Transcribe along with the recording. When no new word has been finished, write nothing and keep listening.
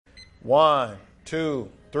1, 2,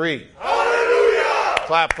 3. Hallelujah!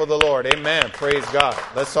 Clap for the Lord. Amen. Praise God.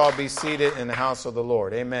 Let's all be seated in the house of the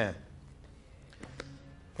Lord. Amen.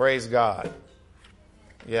 Praise God.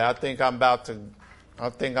 Yeah, I think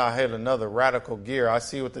I'll hit another radical gear. I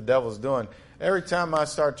see what the devil's doing. Every time I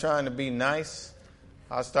start trying to be nice,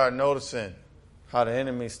 I start noticing how the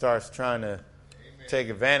enemy starts trying to take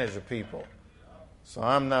advantage of people. So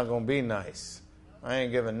I'm not going to be nice. I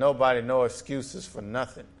ain't giving nobody no excuses for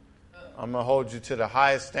nothing. I'm going to hold you to the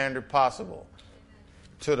highest standard possible,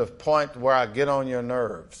 to the point where I get on your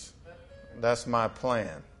nerves. That's my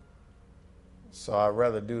plan. So I'd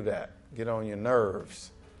rather do that, get on your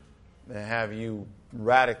nerves, than have you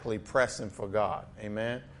radically pressing for God.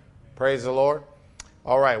 Amen. Praise the Lord.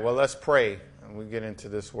 All right, well, let's pray and we get into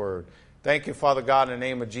this word. Thank you, Father God, in the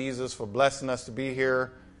name of Jesus, for blessing us to be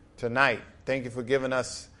here tonight. Thank you for giving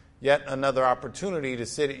us yet another opportunity to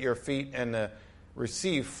sit at your feet and to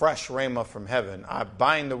receive fresh rhema from heaven. I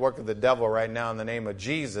bind the work of the devil right now in the name of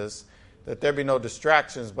Jesus, that there be no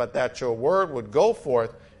distractions, but that your word would go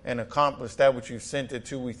forth and accomplish that which you've sent it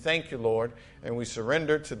to. We thank you, Lord, and we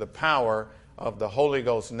surrender to the power of the Holy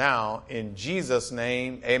Ghost now. In Jesus'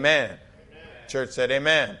 name, amen. Amen. Church said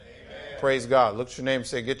amen. Amen. Praise God. Look at your name and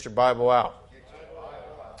say, get your Bible out.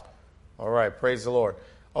 All right, praise the Lord.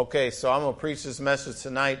 Okay, so I'm going to preach this message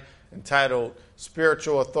tonight entitled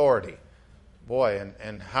Spiritual Authority. Boy,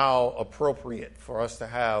 and how appropriate for us to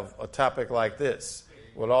have a topic like this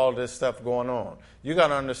with all this stuff going on. You got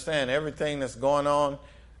to understand everything that's going on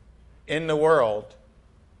in the world,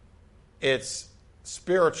 it's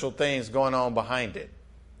spiritual things going on behind it.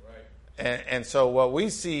 Right. And so what we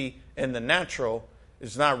see in the natural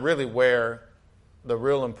is not really where the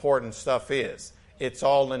real important stuff is. It's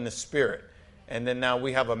all in the spirit. And then now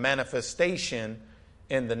we have a manifestation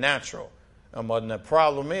in the natural. And the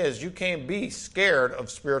problem is you can't be scared of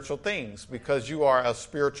spiritual things because you are a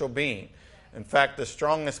spiritual being. In fact, the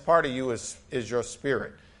strongest part of you is your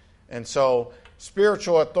spirit. And so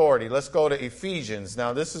spiritual authority. Let's go to Ephesians.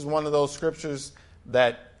 Now, this is one of those scriptures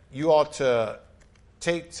that you ought to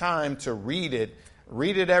take time to read it.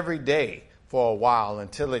 Read it every day for a while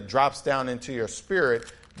until it drops down into your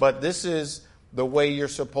spirit. But this is the way you're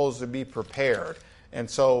supposed to be prepared. And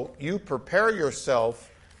so you prepare yourself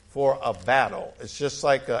for a battle. It's just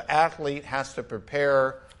like an athlete has to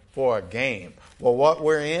prepare for a game. Well, what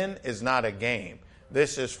we're in is not a game.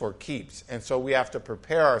 This is for keeps. And so we have to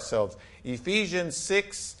prepare ourselves. Ephesians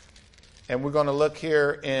 6, and we're going to look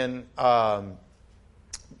here in,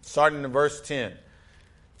 starting in verse 10.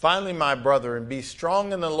 Finally, my brethren, be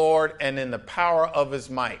strong in the Lord and in the power of his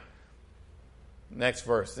might. Next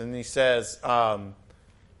verse. And he says, and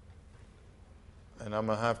I'm going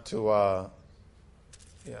to have to,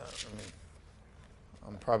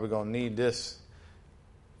 I'm probably going to need this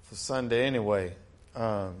for Sunday anyway.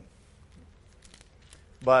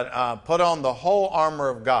 But put on the whole armor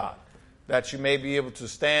of God, that you may be able to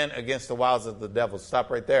stand against the wiles of the devil.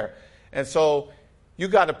 Stop right there. And so you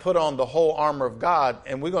got to put on the whole armor of God,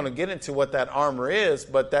 and we're going to get into what that armor is,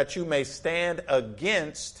 but that you may stand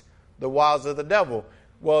against the wiles of the devil.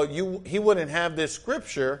 Well, he wouldn't have this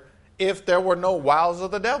scripture if there were no wiles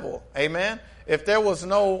of the devil. Amen? If there was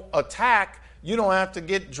no attack, you don't have to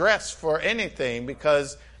get dressed for anything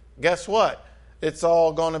because guess what? It's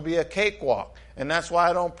all going to be a cakewalk. And that's why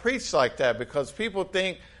I don't preach like that, because people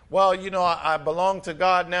think, well, I belong to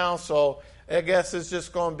God now, so I guess it's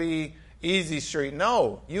just going to be easy street.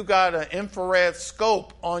 No, you got an infrared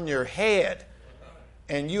scope on your head,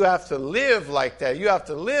 and you have to live like that. You have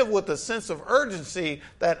to live with a sense of urgency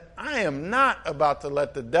that I am not about to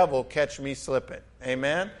let the devil catch me slipping.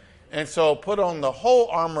 Amen? And so put on the whole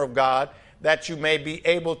armor of God that you may be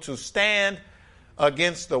able to stand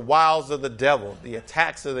against the wiles of the devil, the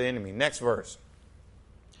attacks of the enemy. Next verse.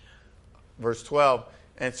 Verse 12.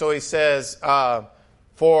 And so he says,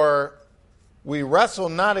 for we wrestle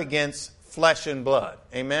not against flesh and blood.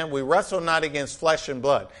 Amen. We wrestle not against flesh and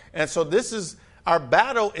blood. And so our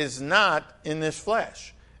battle is not in this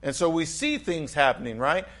flesh. And so we see things happening,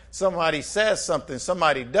 right? Somebody says something,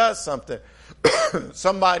 somebody does something,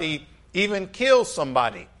 somebody even kills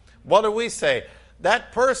somebody. What do we say?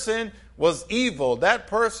 That person was evil. That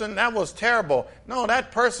person, that was terrible. No,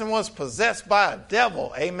 that person was possessed by a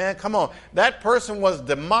devil. Amen. Come on. That person was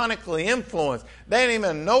demonically influenced. They didn't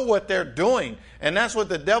even know what they're doing. And that's what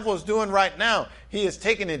the devil is doing right now. He is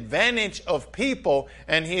taking advantage of people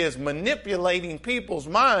and he is manipulating people's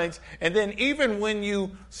minds. And then even when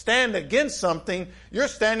you stand against something, you're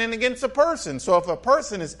standing against a person. So if a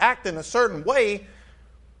person is acting a certain way,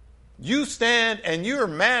 you stand and you're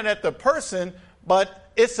mad at the person, but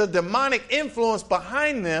it's a demonic influence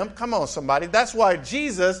behind them. Come on, somebody. That's why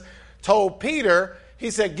Jesus told Peter,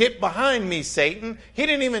 he said, get behind me, Satan. He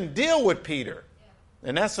didn't even deal with Peter.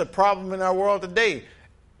 And that's a problem in our world today.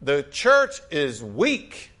 The church is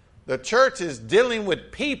weak. The church is dealing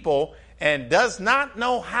with people and does not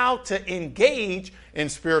know how to engage in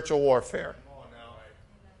spiritual warfare.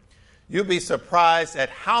 You'll be surprised at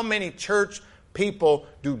how many church people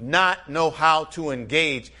do not know how to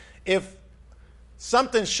engage. If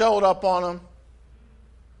something showed up on them,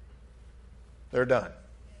 they're done.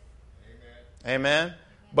 Amen.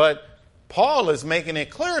 But Paul is making it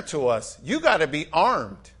clear to us, you got to be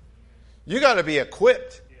armed. You got to be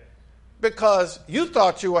equipped. Because you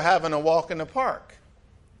thought you were having a walk in the park.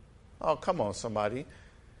 Oh, come on, somebody.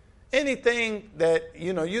 Anything that,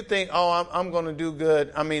 you think, oh, I'm going to do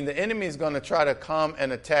good. I mean, the enemy is going to try to come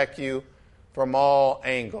and attack you from all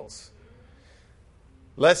angles.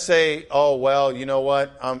 Let's say, oh, well, you know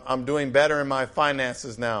what? I'm doing better in my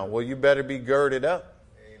finances now. Well, you better be girded up.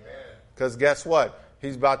 Because guess what?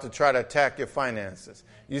 He's about to try to attack your finances.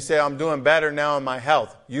 You say, I'm doing better now in my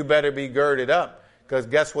health. You better be girded up. Because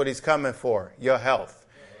guess what he's coming for? Your health.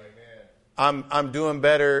 I'm doing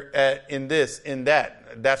better in this, in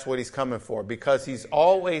that. That's what he's coming for. Because he's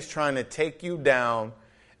always trying to take you down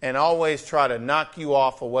and always try to knock you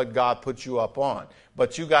off of what God put you up on.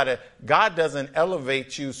 But God doesn't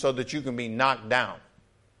elevate you so that you can be knocked down.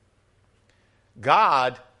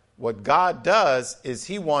 What God does is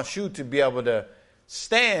he wants you to be able to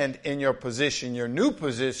stand in your position, your new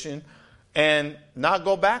position, and not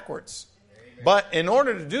go backwards. Amen. But in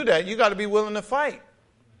order to do that, you got to be willing to fight.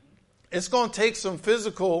 It's going to take some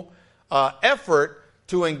physical effort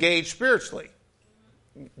to engage spiritually.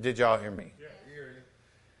 Did y'all hear me? Yeah, I hear you.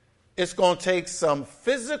 It's going to take some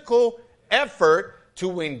physical effort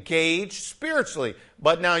to engage spiritually.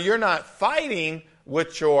 But now you're not fighting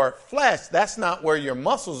with your flesh. That's not where your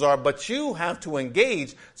muscles are, but you have to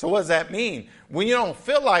engage. So what does that mean? When you don't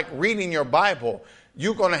feel like reading your Bible,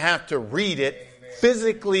 you're going to have to read it. Amen.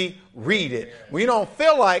 Physically read it. Amen. When you don't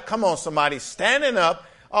feel like, come on, somebody, standing up.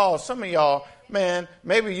 Oh, some of y'all, man,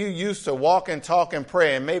 maybe you used to walk and talk and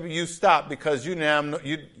pray, and maybe you stopped because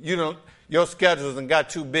your schedules and got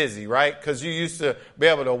too busy, right? Because you used to be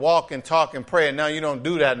able to walk and talk and pray, and now you don't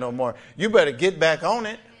do that no more. You better get back on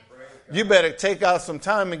it. You better take out some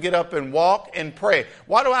time and get up and walk and pray.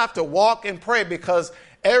 Why do I have to walk and pray? Because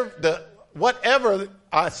whatever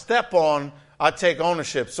I step on, I take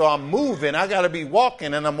ownership. So I'm moving. I got to be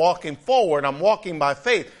walking, and I'm walking forward. I'm walking by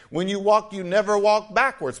faith. When you walk, you never walk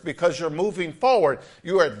backwards because you're moving forward.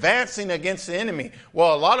 You are advancing against the enemy.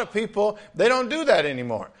 Well, a lot of people, they don't do that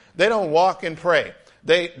anymore. They don't walk and pray.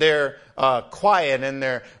 They're quiet, and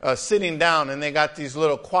they're sitting down, and they got these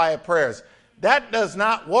little quiet prayers. That does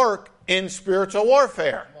not work in spiritual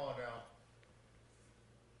warfare.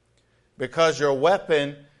 Because your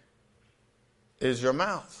weapon is your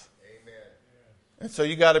mouth. Amen. And so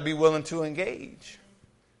you got to be willing to engage.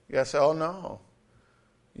 You got to say, oh no.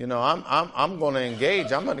 I'm going to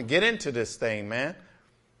engage. I'm going to get into this thing, man.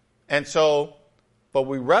 And so, but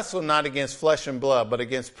we wrestle not against flesh and blood, but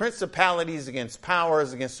against principalities, against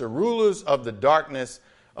powers, against the rulers of the darkness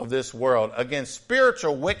of this world, against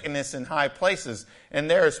spiritual wickedness in high places. And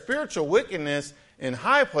there is spiritual wickedness in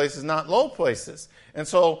high places, not low places. And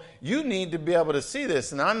so you need to be able to see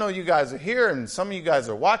this. And I know you guys are here, and some of you guys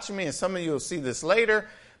are watching me, and some of you will see this later.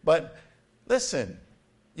 But listen,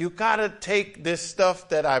 you got to take this stuff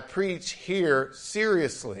that I preach here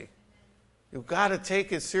seriously. You got to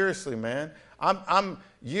take it seriously, man. I'm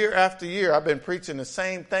year after year, I've been preaching the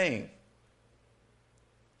same thing.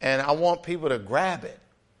 And I want people to grab it.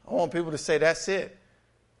 I want people to say, that's it.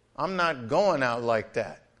 I'm not going out like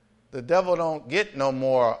that. The devil don't get no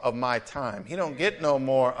more of my time. He don't get no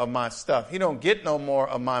more of my stuff. He don't get no more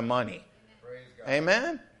of my money. Amen?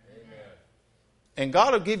 Amen. And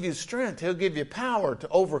God will give you strength. He'll give you power to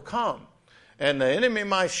overcome. And the enemy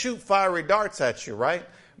might shoot fiery darts at you, right?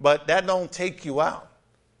 But that don't take you out.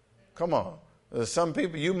 Come on. There's some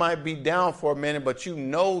people, you might be down for a minute, but you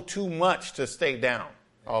know too much to stay down.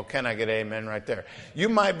 Oh, can I get an amen right there? You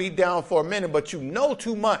might be down for a minute, but you know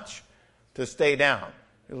too much to stay down.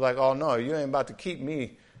 You're like, oh, no, you ain't about to keep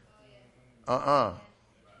me. And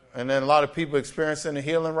then a lot of people experiencing the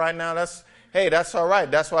healing right now. That's all right.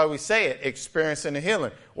 That's why we say it, experiencing the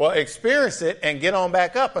healing. Well, experience it and get on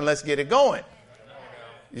back up and let's get it going.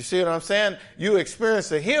 You see what I'm saying? You experience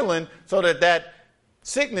the healing so that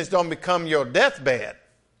sickness don't become your deathbed.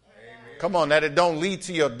 Come on, that it don't lead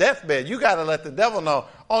to your deathbed. You got to let the devil know,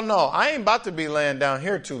 oh, no, I ain't about to be laying down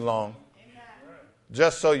here too long.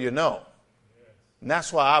 Just so you know. And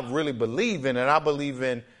that's why I really believe in it. I believe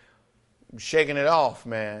in shaking it off,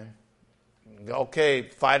 man. Okay,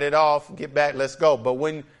 fight it off, get back, let's go. But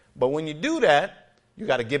when you do that, you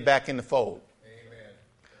got to get back in the fold. Amen.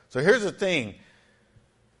 So here's the thing.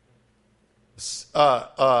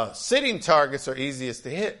 Sitting targets are easiest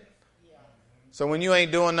to hit. Yeah. So when you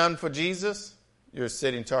ain't doing nothing for Jesus, you're a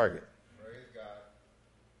sitting target. Praise God.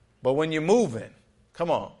 But when you're moving,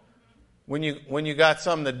 come on. When you got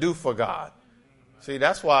something to do for God. See,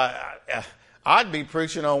 that's why I'd be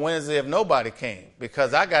preaching on Wednesday if nobody came,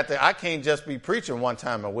 because I can't just be preaching one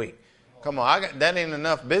time a week. Come on, that ain't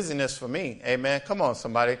enough busyness for me. Amen. Come on,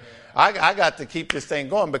 somebody. I got to keep this thing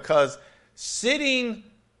going, because sitting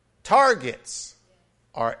targets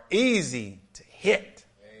are easy to hit.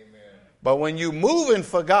 Amen. But when you're moving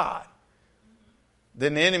for God,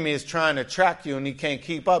 then the enemy is trying to track you and he can't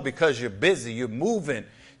keep up because you're busy. You're moving.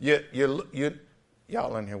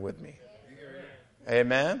 Y'all in here with me.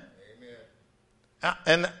 Amen.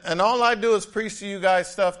 Amen. And all I do is preach to you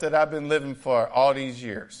guys stuff that I've been living for all these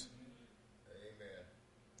years. Amen.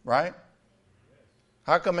 Right?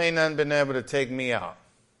 How come ain't none been able to take me out?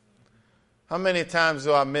 How many times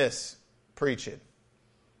do I miss preaching?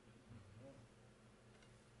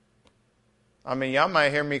 I mean, y'all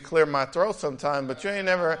might hear me clear my throat sometime, but you ain't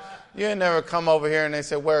never come over here and they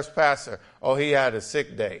say, "Where's Pastor?" "Oh, he had a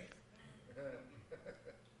sick day."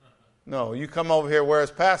 No, you come over here,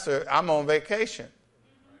 "Where's Pastor?" "I'm on vacation."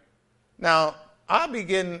 Now,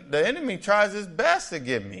 the enemy tries his best to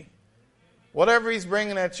get me. Whatever he's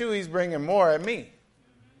bringing at you, he's bringing more at me.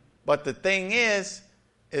 But the thing is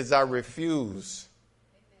I refuse.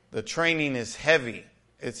 The training is heavy.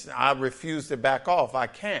 I refuse to back off. I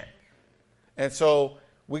can't. And so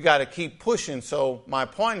we got to keep pushing. So my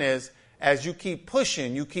point is, as you keep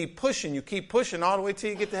pushing all the way till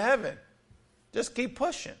you get to heaven. Just keep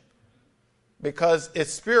pushing. Because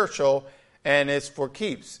it's spiritual and it's for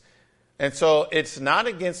keeps. And so it's not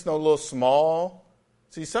against no little small.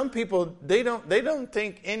 See, some people, they don't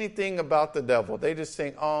think anything about the devil. They just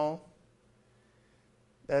think, "Oh,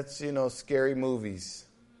 that's, scary movies."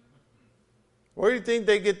 Where do you think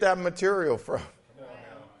they get that material from?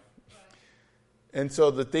 And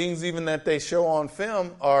so the things even that they show on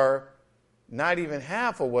film are not even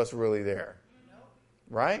half of what's really there.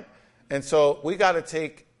 Right? And so we got to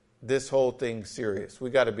take this whole thing serious. We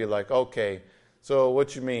got to be like, okay, so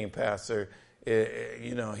what you mean, Pastor? You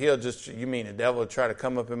mean the devil will try to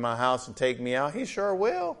come up in my house and take me out? He sure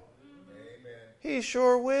will. Amen. He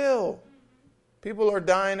sure will. People are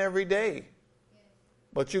dying every day.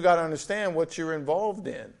 But you got to understand what you're involved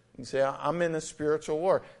in. You say, "I'm in a spiritual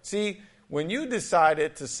war." See, when you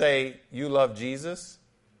decided to say you love Jesus,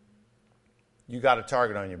 you got a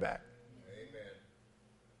target on your back. Amen.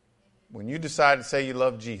 When you decide to say you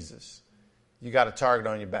love Jesus, you got a target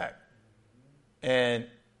on your back. And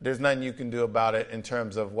there's nothing you can do about it in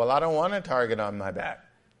terms of, "Well, I don't want a target on my back."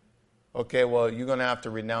 Okay, well, you're going to have to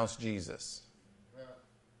renounce Jesus. Yeah.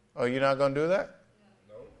 Oh, you're not going to do that?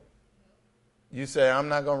 No. You say, "I'm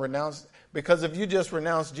not going to renounce." Because if you just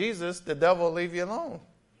renounce Jesus, the devil will leave you alone.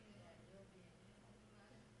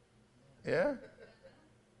 Yeah.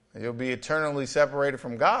 You'll be eternally separated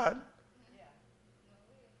from God.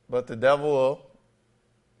 But the devil will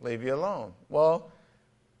leave you alone. Well,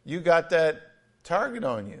 you got that target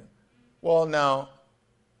on you. Well, now,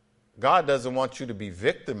 God doesn't want you to be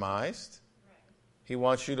victimized. He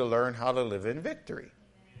wants you to learn how to live in victory.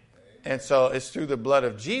 And so it's through the blood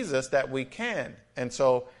of Jesus that we can. And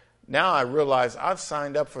so now I realize I've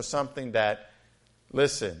signed up for something that,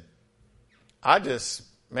 listen, I just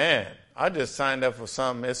signed up for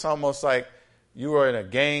something. It's almost like you were in a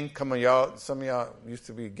gang. Come on, y'all. Some of y'all used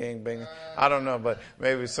to be gang banging. I don't know, but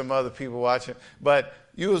maybe some other people watching. But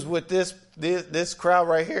you was with this crowd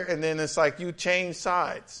right here, and then it's like you changed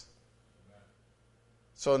sides.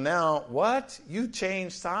 So now, what? You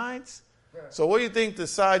changed sides? So what do you think the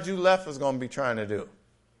side you left is going to be trying to do?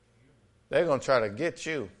 They're going to try to get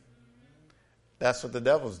you. That's what the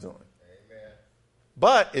devil's doing. Amen.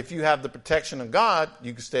 But if you have the protection of God,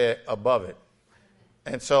 you can stay above it.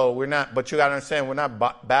 And so but you got to understand, we're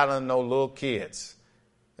not battling no little kids.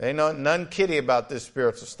 Ain't nothing kiddie about this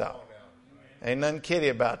spiritual stuff. Ain't nothing kiddie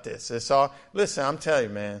about this. It's all, listen, I'm telling you,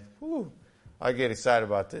 man, I get excited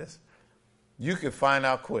about this. You can find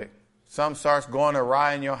out quick. Something starts going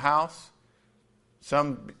awry in your house.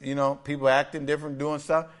 Some, people acting different, doing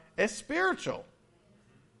stuff. It's spiritual.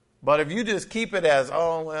 But if you just keep it as,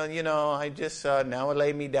 I just, now it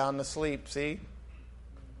laid me down to sleep. See,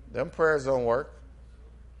 them prayers don't work.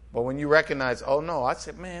 But when you recognize, I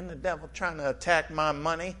said, man, the devil trying to attack my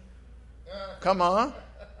money. Come on.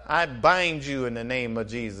 I bind you in the name of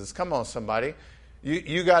Jesus. Come on, somebody.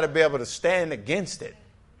 You got to be able to stand against it.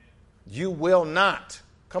 You will not.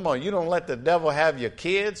 Come on, you don't let the devil have your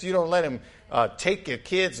kids. You don't let him take your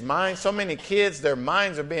kids' minds. So many kids, their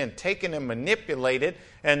minds are being taken and manipulated,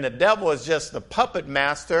 and the devil is just the puppet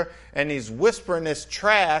master, and he's whispering this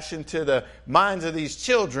trash into the minds of these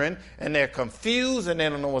children, and they're confused, and they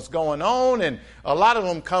don't know what's going on, and a lot of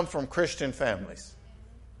them come from Christian families.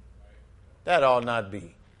 That ought not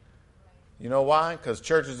be. You know why? Because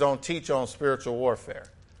churches don't teach on spiritual warfare.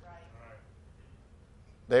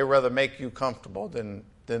 They rather make you comfortable than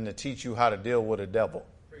to teach you how to deal with a devil.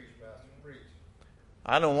 Preach, Pastor, preach.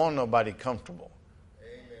 I don't want nobody comfortable.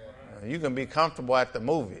 Amen. You can be comfortable at the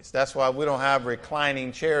movies. That's why we don't have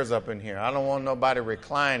reclining chairs up in here. I don't want nobody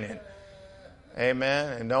reclining.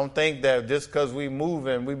 Amen. And don't think that just because we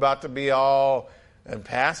moving, we about to be all, and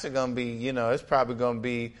Pastor going to be, it's probably going to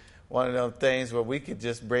be one of those things where we could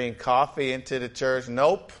just bring coffee into the church.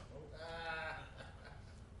 Nope.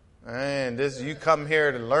 And you come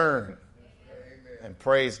here to learn. And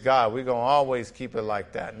praise God. We're going to always keep it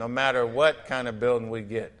like that, no matter what kind of building we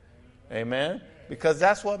get. Amen? Because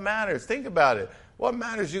that's what matters. Think about it. What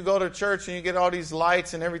matters? You go to church and you get all these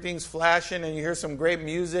lights and everything's flashing and you hear some great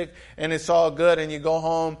music and it's all good, and you go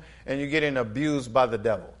home and you're getting abused by the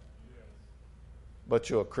devil. But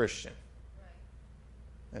you're a Christian.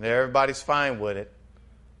 And everybody's fine with it.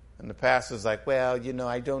 And the pastor's like, well,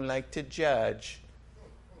 I don't like to judge.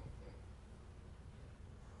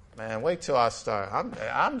 Man, wait till I start.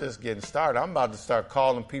 I'm just getting started. I'm about to start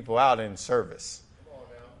calling people out in service.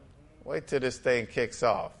 Wait till this thing kicks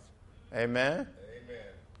off. Amen?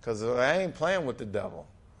 Because I ain't playing with the devil.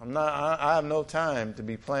 I have no time to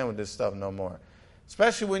be playing with this stuff no more.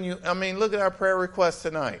 Especially when look at our prayer request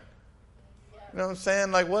tonight. You know what I'm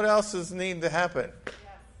saying? Like, what else is needing to happen?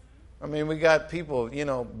 We got people,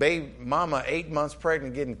 baby mama 8 months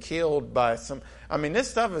pregnant getting killed by some.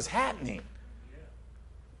 This stuff is happening.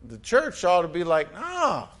 The church ought to be like,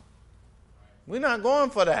 no, we're not going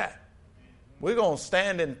for that. We're going to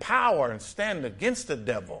stand in power and stand against the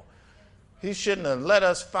devil. He shouldn't have let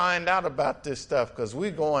us find out about this stuff because we're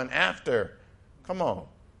going after,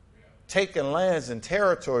 taking lands and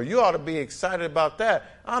territory. You ought to be excited about that.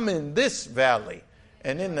 I'm in this valley.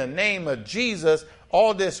 And in the name of Jesus,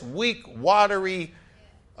 all this weak, watery,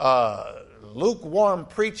 lukewarm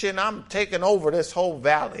preaching, I'm taking over this whole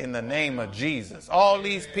valley in the name of Jesus. All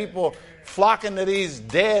these people flocking to these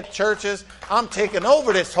dead churches, I'm taking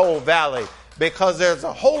over this whole valley because there's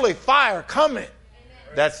a holy fire coming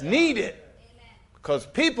that's needed, because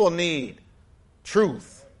people need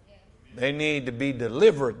truth. They need to be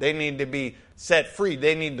delivered. They need to be set free.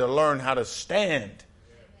 They need to learn how to stand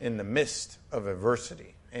in the midst of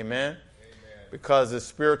adversity. Amen? Because it's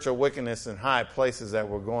spiritual wickedness in high places that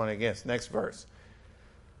we're going against. Next verse.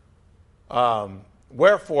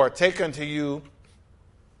 Wherefore, take unto you...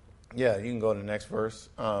 Yeah, you can go to the next verse.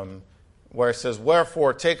 Where it says,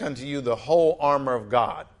 wherefore, take unto you the whole armor of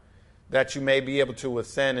God, that you may be able to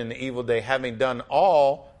withstand in the evil day, having done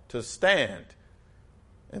all to stand.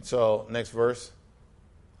 And so, next verse.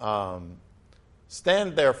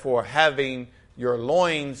 Stand therefore, having your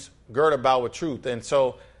loins girt about with truth. And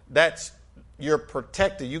so, you're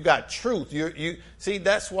protected. You got truth. You see,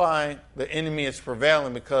 that's why the enemy is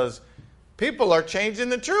prevailing, because people are changing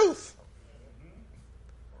the truth.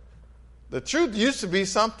 The truth used to be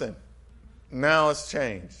something. Now it's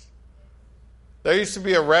changed. There used to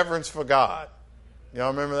be a reverence for God.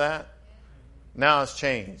 Y'all remember that? Now it's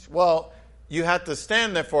changed. Well, you have to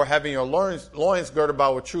stand there for having your loins girded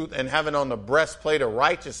about with truth and having on the breastplate of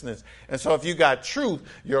righteousness. And so if you got truth,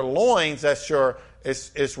 your loins,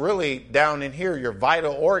 it's really down in here, your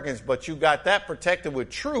vital organs, but you got that protected with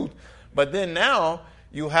truth. But then now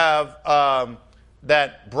you have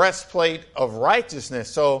that breastplate of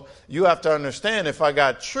righteousness. So you have to understand, if I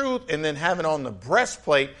got truth and then having on the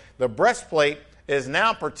breastplate is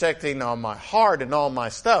now protecting all my heart and all my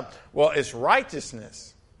stuff. Well, it's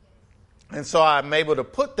righteousness. And so I'm able to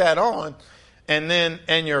put that on,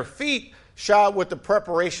 and your feet shod with the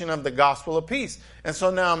preparation of the gospel of peace. And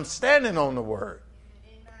so now I'm standing on the word.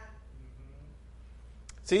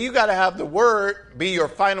 See, you got to have the word be your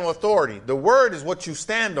final authority. The word is what you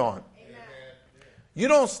stand on. You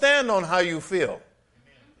don't stand on how you feel.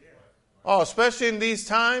 Oh, especially in these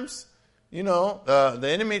times, the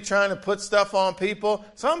enemy trying to put stuff on people.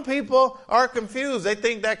 Some people are confused. They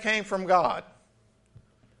think that came from God.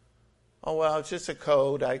 Oh, well, it's just a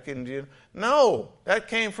code. I can do. No, that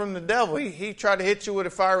came from the devil. He tried to hit you with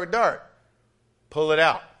a fiery dart. Pull it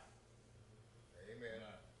out. Amen.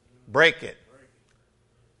 Break it.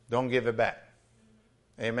 Don't give it back.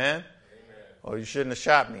 Amen? Or you shouldn't have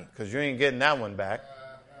shot me because you ain't getting that one back.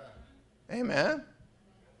 Amen?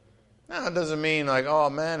 Now, it doesn't mean like, oh,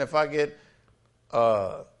 man, if I get,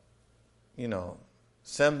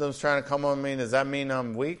 symptoms trying to come on me, does that mean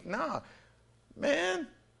I'm weak? No. Man,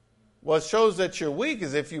 what shows that you're weak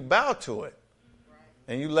is if you bow to it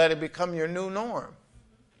and you let it become your new norm.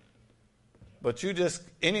 But you just,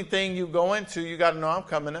 anything you go into, you got to know I'm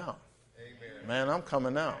coming out. Amen. Man, I'm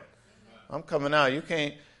coming out. I'm coming out. You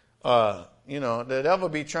can't, the devil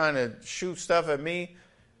be trying to shoot stuff at me.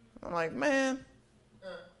 I'm like, man,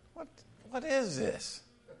 what is this?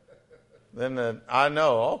 Then I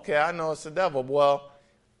know it's the devil. Well,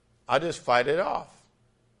 I just fight it off.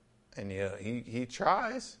 And he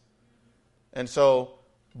tries. And so,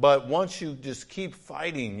 but once you just keep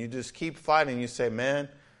fighting, you say, man,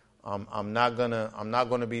 I'm not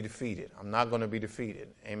gonna be defeated. I'm not gonna be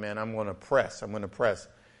defeated. Amen. I'm gonna press.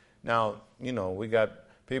 Now, we got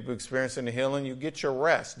people experiencing the healing. You get your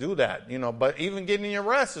rest. Do that. But even getting your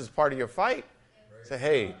rest is part of your fight. Say,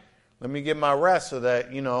 hey, let me get my rest so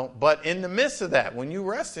that, but in the midst of that, when you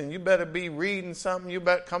resting, you better be reading something. You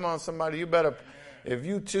better, come on, somebody, you better, if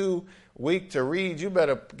you too weak to read, you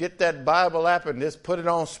better get that Bible app and just put it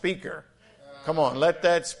on speaker. Come on, let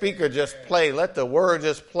that speaker just play. Let the word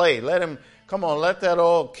just play. Let that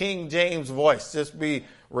old King James voice just be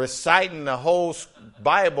reciting the whole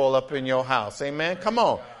Bible up in your house. Amen? Come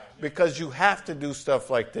on, because you have to do stuff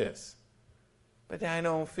like this. But I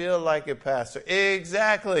don't feel like it, Pastor.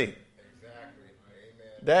 Exactly.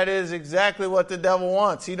 That is exactly what the devil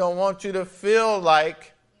wants. He don't want you to feel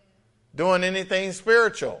like doing anything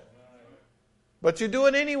spiritual. But you do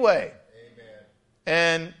it anyway. Amen.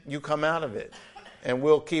 And you come out of it. And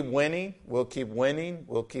we'll keep winning. We'll keep winning.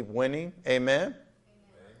 We'll keep winning. Amen. Amen.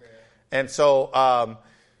 And so,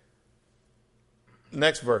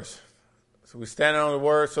 next verse. So we stand on the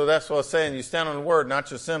word. So that's what I'm saying. You stand on the word,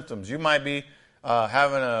 not your symptoms. You might be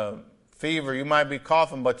having a fever. You might be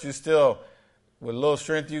coughing, but you still, with a little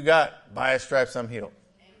strength you got, by his stripes I'm healed.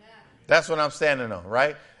 Amen. That's what I'm standing on,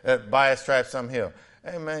 right? By his stripes I'm healed.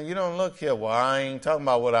 Hey, man, you don't look healed. Well, I ain't talking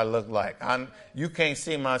about what I look like. You can't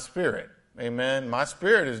see my spirit. Amen. My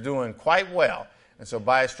spirit is doing quite well. And so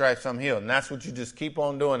by his stripes I'm healed. And that's what you just keep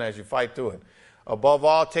on doing as you fight through it. Above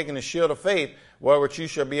all, taking the shield of faith, wherewith you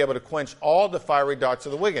shall be able to quench all the fiery darts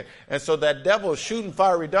of the wicked. And so that devil is shooting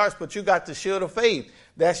fiery darts, but you got the shield of faith.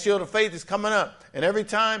 That shield of faith is coming up. And every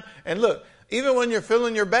time, and look, even when you're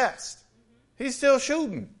feeling your best, he's still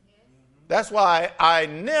shooting. That's why I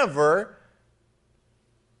never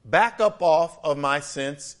back up off of my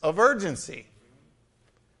sense of urgency.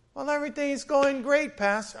 Well, everything's going great,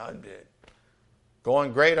 Pastor.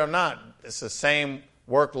 Going great or not, it's the same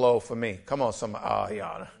workload for me. Come on, somebody. Oh,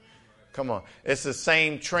 y'all. Come on. It's the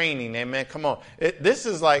same training. Amen. Come on. This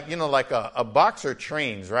is like, like a boxer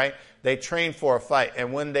trains, right? They train for a fight.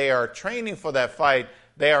 And when they are training for that fight,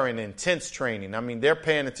 they are in intense training. I mean, they're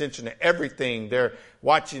paying attention to everything. They're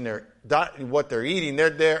watching what they're eating.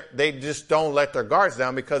 They just don't let their guards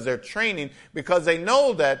down because they're training, because they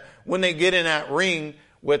know that when they get in that ring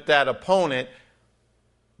with that opponent,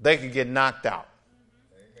 they could get knocked out.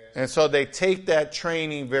 Amen. And so they take that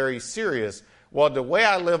training very serious. Well, the way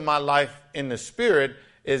I live my life in the spirit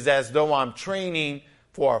is as though I'm training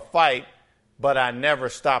for a fight, but I never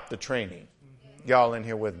stop the training. Y'all in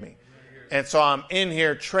here with me? And so I'm in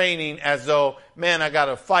here training as though, man, I got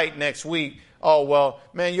to fight next week. Oh, well,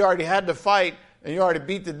 man, you already had to fight and you already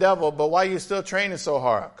beat the devil, but why are you still training so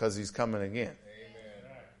hard? Because he's coming again.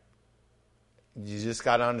 Amen. You just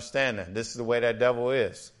got to understand that. This is the way that devil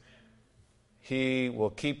is. He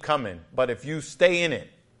will keep coming. But if you stay in it,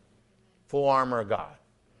 full armor of God.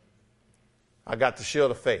 I got the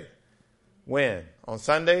shield of faith. When? On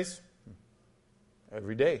Sundays?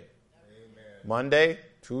 Every day. Amen. Monday,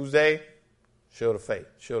 Tuesday, shield of faith.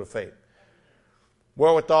 Shield of faith.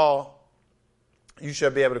 Wherewithal, you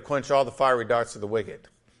shall be able to quench all the fiery darts of the wicked.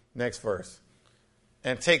 Next verse.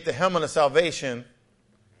 And take the helmet of salvation.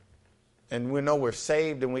 And we know we're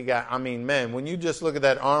saved and we got, when you just look at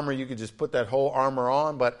that armor, you could just put that whole armor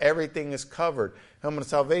on, but everything is covered. Helmet of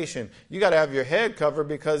salvation. You got to have your head covered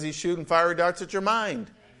because he's shooting fiery darts at your mind.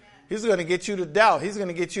 He's going to get you to doubt. He's going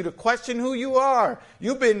to get you to question who you are.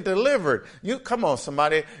 You've been delivered. Come on,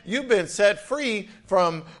 somebody. You've been set free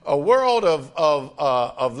from a world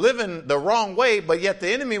of living the wrong way, but yet the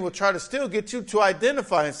enemy will try to still get you to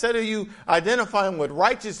identify. Instead of you identifying with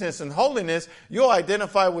righteousness and holiness, you'll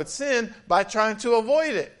identify with sin by trying to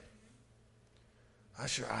avoid it. I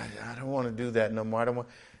don't want to do that no more.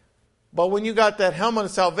 But when you got that helmet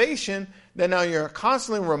of salvation, then now you're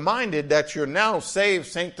constantly reminded that you're now saved,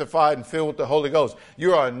 sanctified, and filled with the Holy Ghost.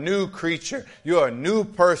 You are a new creature. You're a new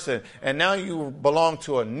person. And now you belong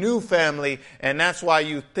to a new family. And that's why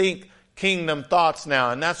you think kingdom thoughts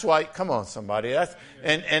now. And that's why, come on, somebody.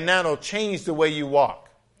 And that'll change the way you walk.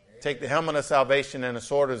 Take the helmet of salvation and the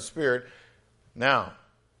sword of the Spirit. Now,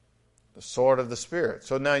 the sword of the Spirit.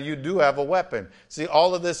 So now you do have a weapon. See,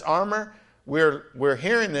 all of this armor, we're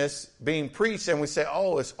hearing this being preached, and we say,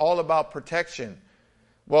 oh, it's all about protection.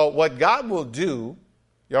 Well, what God will do,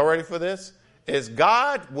 y'all ready for this? Is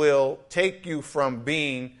God will take you from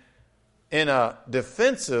being in a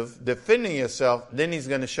defending yourself, then he's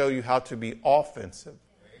going to show you how to be offensive.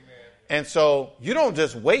 Amen. And so you don't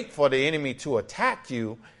just wait for the enemy to attack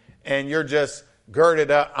you, and you're just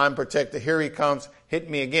girded up, I'm protected, here he comes, hit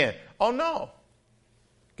me again. Oh, no.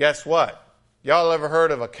 Guess what? Y'all ever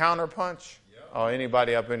heard of a counterpunch? Yep. Oh,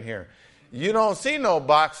 anybody up in here? You don't see no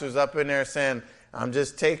boxers up in there saying, I'm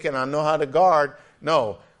just taking, I know how to guard.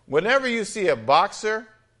 No. Whenever you see a boxer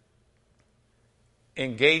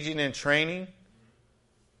engaging in training,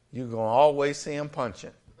 you're going to always see them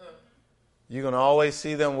punching. You're going to always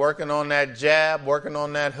see them working on that jab, working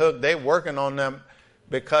on that hook. They're working on them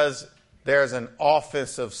because there's an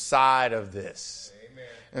offensive side of this. Amen.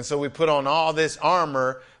 And so we put on all this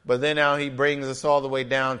armor, but then now he brings us all the way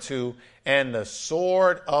down to, and the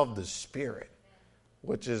sword of the Spirit,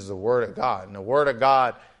 which is the Word of God. And the Word of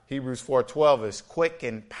God, Hebrews 4:12, is quick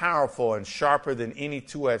and powerful and sharper than any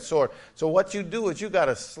two-edged sword. So what you do is you got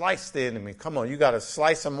to slice the enemy. Come on, you got to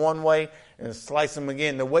slice them one way and slice them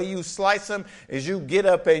again. The way you slice them is you get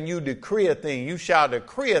up and you decree a thing. You shall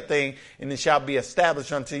decree a thing, and it shall be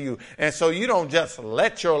established unto you. And so you don't just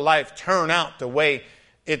let your life turn out the way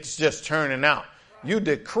it's just turning out. You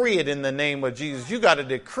decree it in the name of Jesus. You got to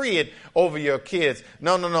decree it over your kids.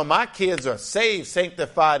 No. My kids are saved,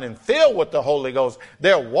 sanctified, and filled with the Holy Ghost.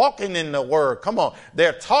 They're walking in the Word. Come on.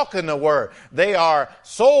 They're talking the Word. They are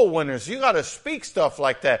soul winners. You got to speak stuff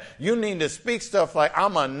like that. You need to speak stuff like,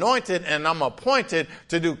 I'm anointed and I'm appointed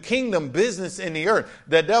to do kingdom business in the earth.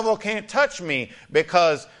 The devil can't touch me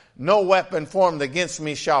because no weapon formed against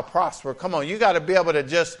me shall prosper. Come on. You got to be able to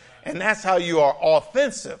just, and that's how you are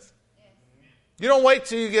offensive. You don't wait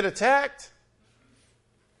till you get attacked.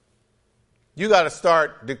 You got to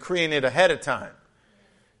start decreeing it ahead of time.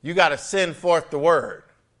 You got to send forth the word.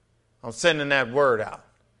 I'm sending that word out.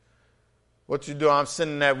 What you do, I'm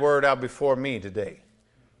sending that word out before me today.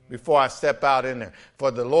 Before I step out in there. For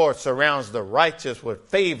the Lord surrounds the righteous with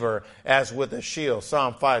favor as with a shield.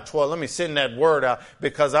 Psalm 5:12. Let me send that word out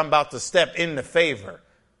because I'm about to step into favor.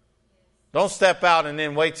 Don't step out and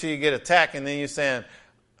then wait till you get attacked and then you're saying,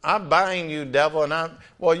 I'm buying you, devil.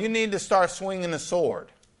 And you need to start swinging the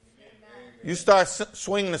sword. You start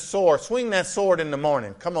swinging the sword. Swing that sword in the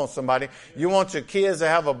morning. Come on, somebody. You want your kids to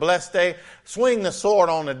have a blessed day? Swing the sword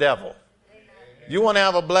on the devil. You want to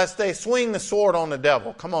have a blessed day? Swing the sword on the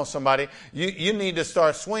devil. Come on, somebody. You need to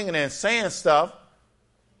start swinging and saying stuff.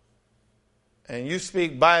 And you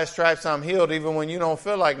speak, by his stripes I'm healed, even when you don't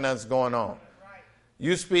feel like nothing's going on.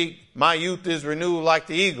 You speak, my youth is renewed like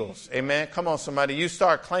the eagles. Amen. Come on, somebody. You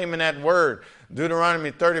start claiming that word.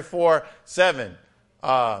 Deuteronomy 34:7.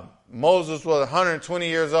 Moses was 120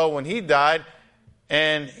 years old when he died,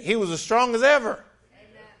 and he was as strong as ever.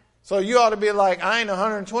 Amen. So you ought to be like, I ain't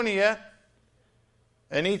 120 yet.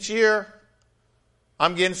 And each year,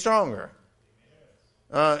 I'm getting stronger.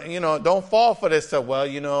 Don't fall for this stuff.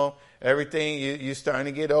 Well, everything, you're starting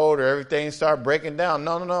to get older. Everything start breaking down.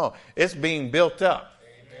 No. It's being built up.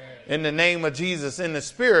 In the name of Jesus, in the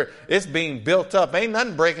Spirit, it's being built up. Ain't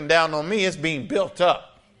nothing breaking down on me. It's being built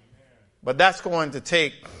up. But that's going to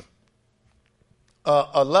take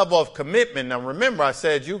a level of commitment. Now, remember, I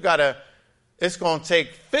said it's going to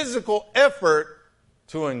take physical effort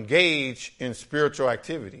to engage in spiritual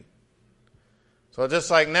activity. So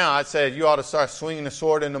just like now, I said you ought to start swinging the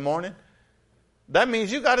sword in the morning. That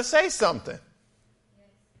means you got to say something.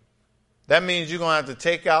 That means you're going to have to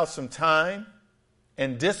take out some time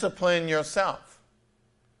and discipline yourself.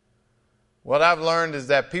 What I've learned is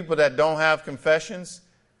that people that don't have confessions,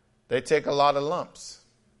 they take a lot of lumps.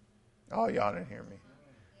 Oh, y'all didn't hear me.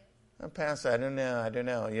 Pastor, I don't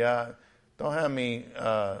know. Yeah, don't have me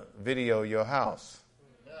video your house.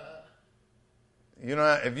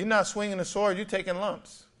 If you're not swinging the sword, you're taking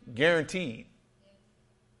lumps. Guaranteed.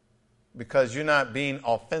 Because you're not being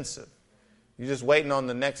offensive. You're just waiting on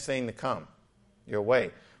the next thing to come your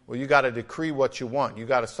way. Well, you got to decree what you want. You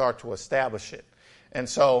got to start to establish it. And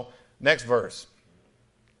so, next verse.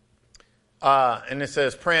 And it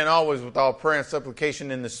says, praying always with all prayer and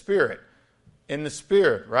supplication in the Spirit. In the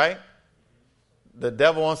Spirit, right? The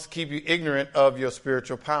devil wants to keep you ignorant of your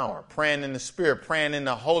spiritual power. Praying in the Spirit, praying in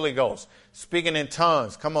the Holy Ghost, speaking in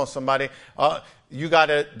tongues. Come on, somebody.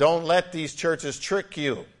 Don't let these churches trick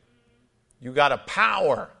you. You got a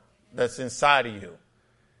power that's inside of you,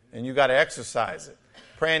 and you got to exercise it.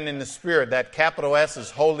 Praying in the Spirit, that capital S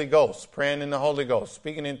is Holy Ghost. Praying in the Holy Ghost,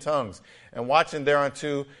 speaking in tongues, and watching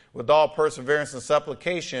thereunto with all perseverance and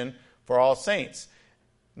supplication for all saints.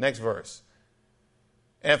 Next verse.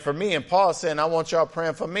 And for me, and Paul is saying, I want y'all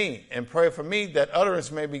praying for me, and pray for me that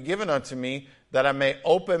utterance may be given unto me, that I may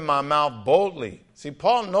open my mouth boldly. See,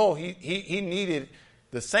 Paul know he needed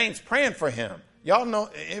the saints praying for him. Y'all know,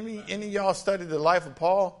 any of y'all studied the life of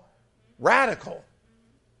Paul? Radical.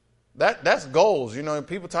 That's goals. You know,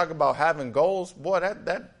 people talk about having goals. Boy,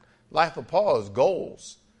 that life of Paul is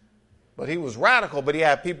goals. But he was radical, but he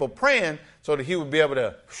had people praying so that he would be able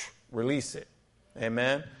to release it.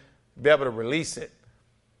 Amen. Be able to release it.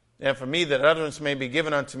 And for me, that utterance may be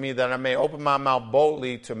given unto me, that I may open my mouth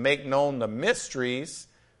boldly to make known the mysteries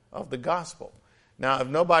of the gospel. Now, if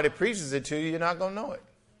nobody preaches it to you, you're not going to know it.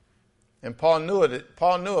 And Paul knew it.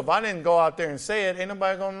 Paul knew if I didn't go out there and say it, ain't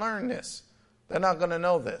nobody going to learn this. They're not going to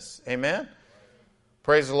know this. Amen?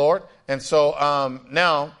 Praise the Lord. And so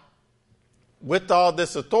now, with all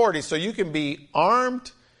this authority, so you can be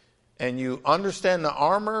armed and you understand the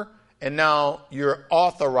armor, and now you're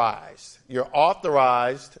authorized. You're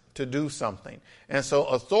authorized to do something. And so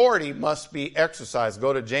authority must be exercised.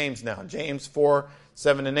 Go to James now. James 4,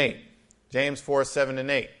 7 and 8. James 4, 7 and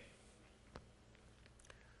 8.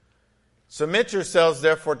 Submit yourselves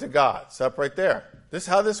therefore to God. It's up right there. This is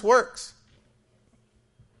how this works.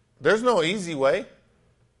 There's no easy way.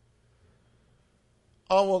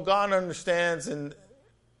 Oh, well, God understands and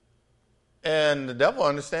the devil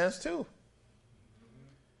understands too.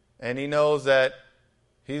 And he knows that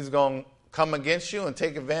he's going to come against you and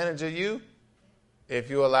take advantage of you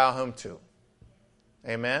if you allow him to.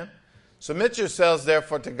 Amen? Submit yourselves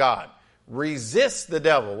therefore to God. Resist the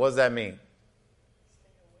devil. What does that mean?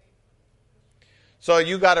 So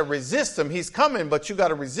you got to resist him. He's coming, but you got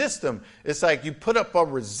to resist him. It's like you put up a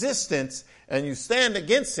resistance and you stand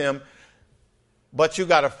against him, but you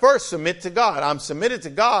got to first submit to God. I'm submitted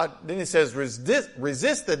to God. Then he says,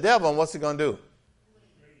 resist the devil. And what's he going to do?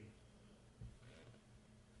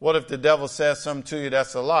 What if the devil says something to you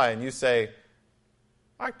that's a lie and you say,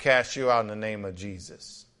 I cast you out in the name of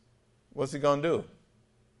Jesus? What's he going to do?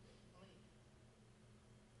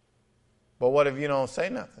 But what if you don't say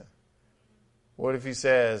nothing? What if he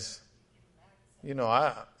says, it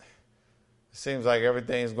seems like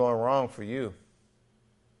everything's going wrong for you.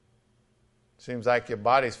 Seems like your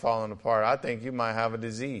body's falling apart. I think you might have a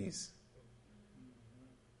disease.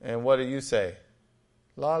 And what do you say?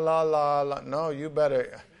 La, la, la, la. No, you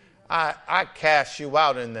better. I cast you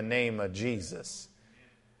out in the name of Jesus.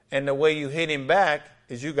 And the way you hit him back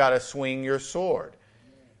is you got to swing your sword.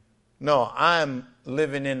 No, I'm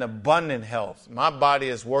living in abundant health. My body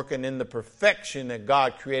is working in the perfection that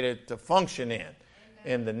God created to function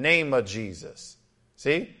in the name of Jesus.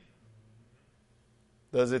 See?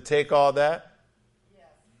 Does it take all that?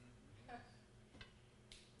 Yes.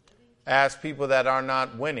 Ask people that are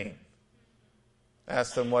not winning.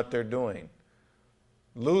 Ask them what they're doing.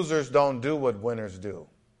 Losers don't do what winners do.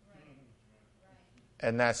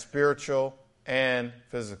 And that's spiritual and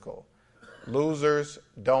physical. Losers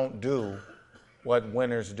don't do what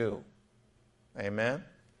winners do. Amen?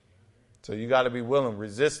 So you got to be willing.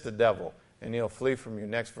 Resist the devil, and he'll flee from you.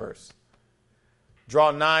 Next verse.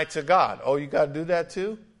 Draw nigh to God. Oh, you got to do that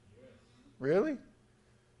too? Really?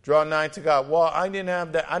 Draw nigh to God. Well, I didn't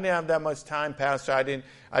have that much time, Pastor. I didn't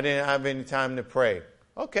have any time to pray.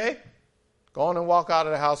 Okay. Go on and walk out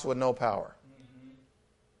of the house with no power.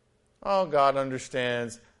 Oh, God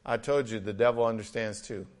understands. I told you, the devil understands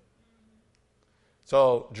too.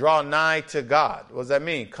 So draw nigh to God. What does that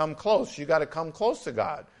mean? Come close. You got to come close to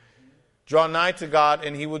God. Draw nigh to God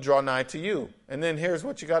and he will draw nigh to you. And then here's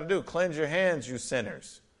what you got to do. Cleanse your hands, you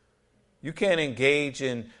sinners. You can't engage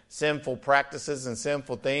in sinful practices and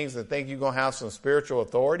sinful things and think you're going to have some spiritual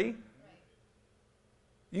authority.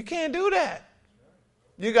 You can't do that.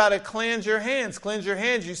 You got to cleanse your hands. Cleanse your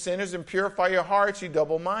hands, you sinners, and purify your hearts, you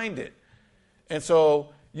double-minded. And so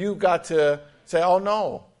you got to say, oh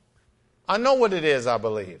no, I know what it is I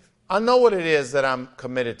believe. I know what it is that I'm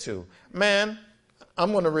committed to. Man,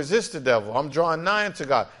 I'm going to resist the devil. I'm drawing nigh unto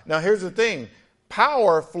God. Now here's the thing.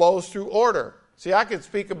 Power flows through order. See, I could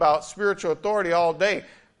speak about spiritual authority all day.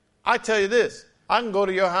 I tell you this. I can go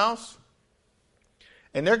to your house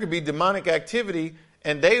and there could be demonic activity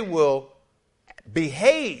and they will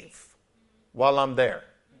behave while I'm there.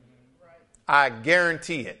 I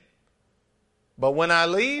guarantee it. But when I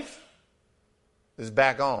leave, it's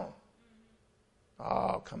back on.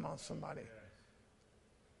 Oh, come on, somebody.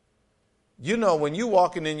 You know, when you're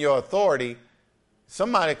walking in your authority,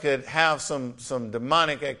 somebody could have some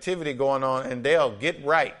demonic activity going on and they'll get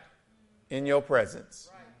right in your presence.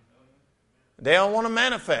 They don't want to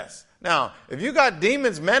manifest. Now, if you got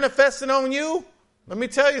demons manifesting on you, let me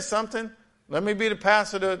tell you something. Let me be the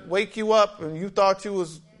pastor to wake you up and you thought you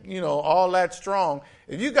was, all that strong.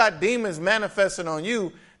 If you got demons manifesting on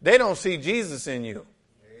you, they don't see Jesus in you.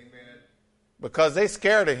 Amen. Because they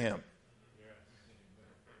scared of him.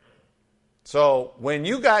 So when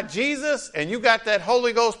you got Jesus and you got that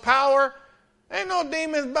Holy Ghost power, ain't no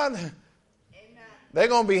demons about them. They're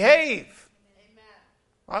going to behave.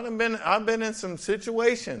 Amen. I've been in some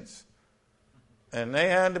situations and they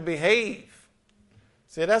had to behave.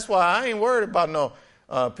 See, that's why I ain't worried about no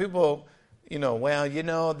people,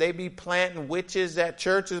 they be planting witches at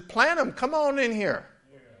churches. Plant them. Come on in here.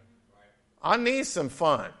 I need some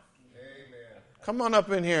fun. Amen. Come on up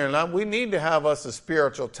in here. And we need to have us a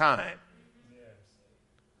spiritual time.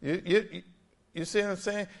 You see what I'm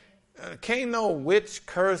saying? Can't no witch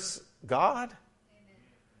curse God. Amen.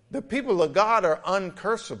 The people of God are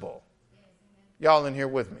uncursable. Y'all in here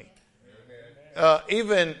with me?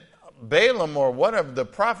 Even Balaam or whatever the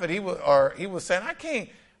prophet he was saying,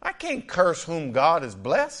 I can't curse whom God has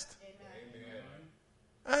blessed. Amen.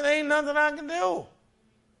 That ain't nothing I can do.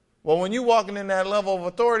 Well, when you're walking in that level of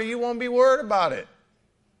authority, you won't be worried about it.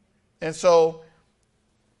 And so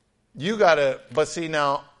you but see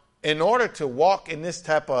now, in order to walk in this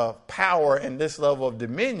type of power and this level of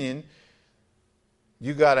dominion,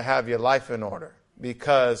 you got to have your life in order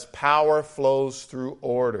because power flows through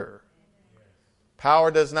order.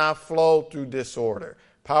 Power does not flow through disorder.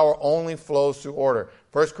 Power only flows through order.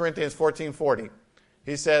 1 Corinthians 14:40.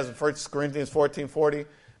 He says in 1 Corinthians 14:40,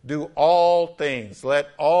 do all things. Let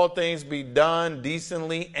all things be done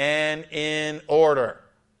decently and in order.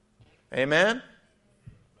 Amen?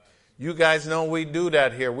 You guys know we do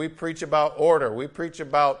that here. We preach about order. We preach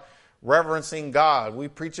about reverencing God. We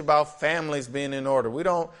preach about families being in order. We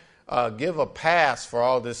don't give a pass for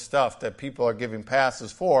all this stuff that people are giving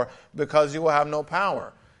passes for because you will have no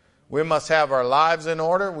power. We must have our lives in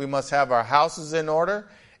order. We must have our houses in order.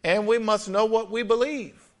 And we must know what we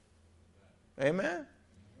believe. Amen?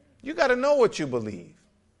 You got to know what you believe.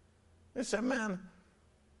 They said, man,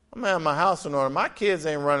 I'm going to have my house in order. My kids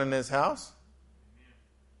ain't running this house.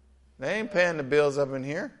 They ain't paying the bills up in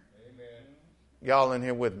here. Amen. Y'all in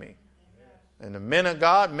here with me. And the men of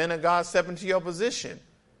God step into your position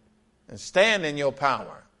and stand in your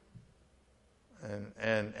power.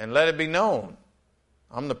 And let it be known.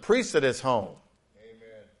 I'm the priest of this home.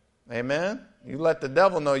 Amen. Amen. You let the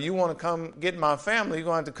devil know you want to come get my family, you're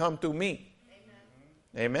going to have to come through me.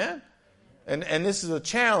 Amen. And this is a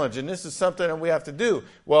challenge, and this is something that we have to do.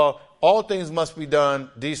 Well, all things must be done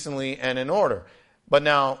decently and in order. But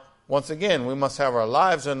now, once again, we must have our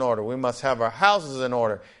lives in order. We must have our houses in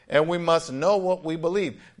order. And we must know what we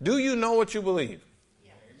believe. Do you know what you believe?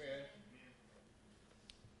 Yeah. Amen.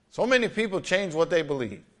 So many people change what they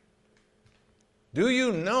believe. Do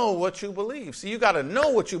you know what you believe? See, you got to know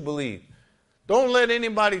what you believe. Don't let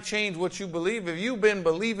anybody change what you believe. If you've been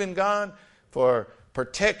believing God for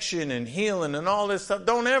protection and healing and all this stuff,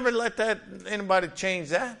 don't ever let anybody change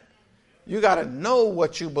that. You got to know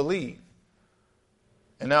what you believe.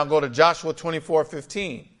 And now go to Joshua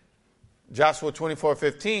 24:15. Joshua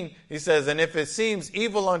 24:15, he says, and if it seems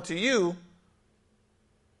evil unto you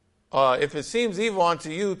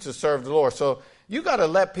to serve the Lord. So you got to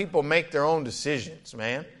let people make their own decisions,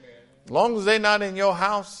 man. Amen. As long as they're not in your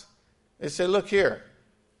house, they say, look here.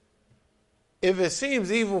 If it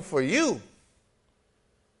seems evil for you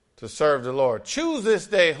to serve the Lord, choose this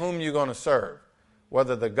day whom you're going to serve.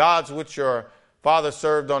 Whether the gods which your father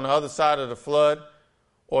served on the other side of the flood,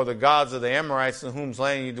 or the gods of the Amorites in whose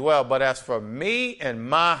land you dwell. But as for me and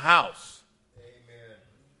my house, amen,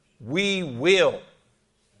 we will.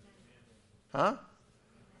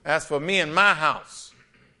 As for me and my house,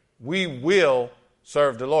 we will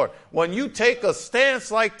serve the Lord. When you take a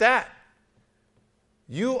stance like that,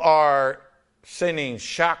 you are sending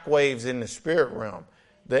shockwaves in the spirit realm.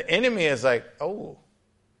 The enemy is like, oh,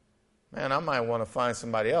 man, I might want to find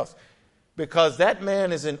somebody else. Because that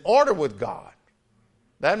man is in order with God.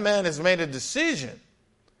 That man has made a decision.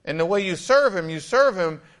 And the way you serve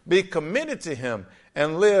him, be committed to him,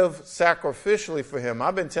 and live sacrificially for him.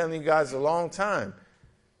 I've been telling you guys a long time,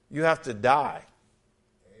 you have to die.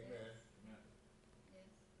 Amen.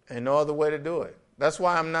 And no other way to do it. That's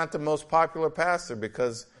why I'm not the most popular pastor,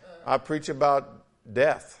 because I preach about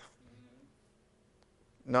death.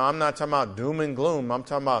 No, I'm not talking about doom and gloom. I'm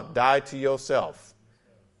talking about die to yourself.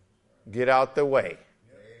 Get out the way.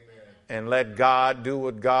 And let God do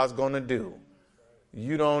what God's going to do.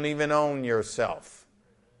 You don't even own yourself.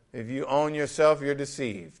 If you own yourself, you're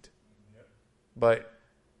deceived. But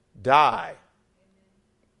die.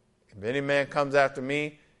 If any man comes after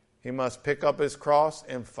me, he must pick up his cross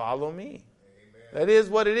and follow me. That is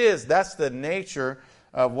what it is. That's the nature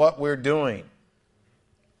of what we're doing.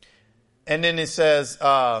 And then it says,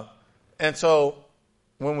 and so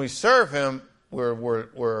when we serve him,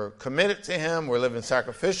 we're committed to him. We're living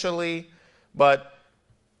sacrificially, but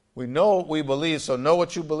we know what we believe. So know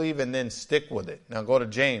what you believe and then stick with it. Now go to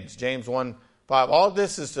James 1:5. All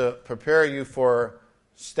this is to prepare you for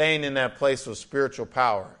staying in that place of spiritual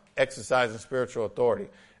power, exercising spiritual authority.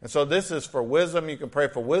 And so this is for wisdom. You can pray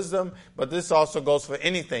for wisdom, but this also goes for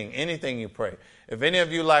anything you pray. If any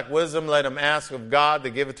of you lack wisdom, let him ask of God to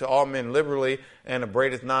give it to all men liberally and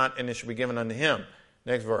upbraideth not, and it shall be given unto him.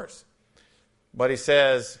 Next verse. But he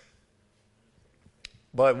says,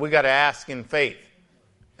 but we got to ask in faith.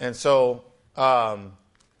 And so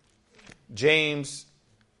James,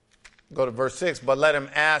 go to verse 6, but let him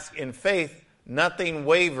ask in faith, nothing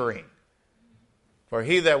wavering. For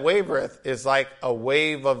he that wavereth is like a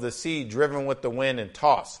wave of the sea driven with the wind and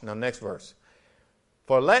tossed. Now next verse.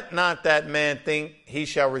 For let not that man think he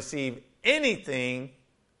shall receive anything.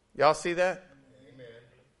 Y'all see that?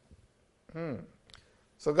 Amen.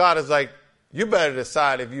 So God is like, you better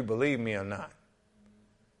decide if you believe me or not.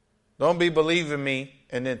 Don't be believing me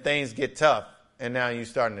and then things get tough and now you're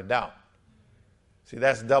starting to doubt. See,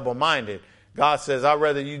 that's double-minded. God says, I'd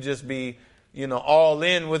rather you just be, all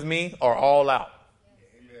in with me or all out.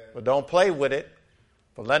 Amen. But don't play with it.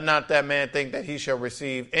 But let not that man think that he shall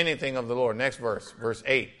receive anything of the Lord. Next verse, verse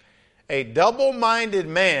 8. A double-minded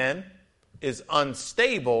man is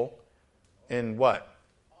unstable in what?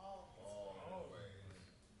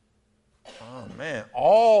 Oh, man,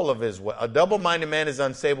 all of his ways. A double-minded man is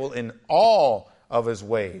unstable in all of his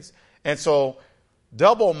ways. And so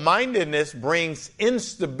double-mindedness brings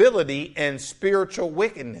instability and spiritual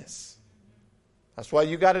wickedness. That's why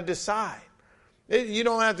you got to decide. You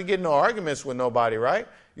don't have to get in no arguments with nobody, right?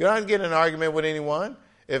 You don't have to get in an argument with anyone.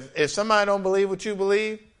 If somebody don't believe what you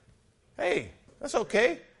believe, hey, that's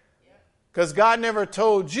okay. Because God never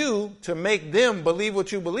told you to make them believe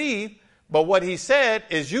what you believe. But what he said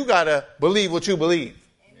is you got to believe what you believe.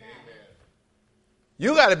 Amen.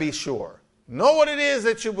 You got to be sure. Know what it is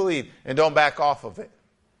that you believe and don't back off of it.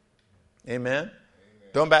 Amen.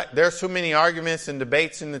 Don't back. There's too many arguments and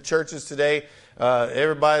debates in the churches today.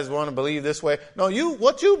 Everybody's want to believe this way. No,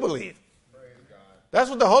 what you believe. Praise God. That's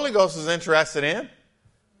what the Holy Ghost is interested in.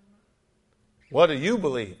 What do you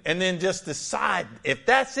believe? And then just decide if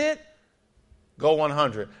that's it, go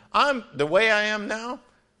 100. The way I am now.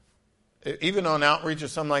 Even on outreach or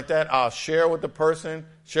something like that, I'll share with the person,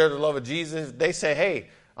 share the love of Jesus. They say, hey,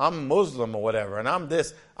 I'm Muslim or whatever, and I'm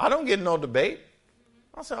this. I don't get no debate.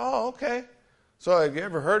 I say, oh, okay. So have you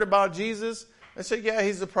ever heard about Jesus? They say, yeah,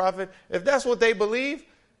 he's a prophet. If that's what they believe,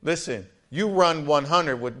 listen, you run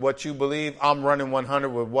 100 with what you believe. I'm running 100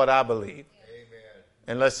 with what I believe. Amen.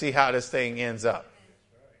 And let's see how this thing ends up.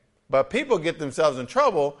 But people get themselves in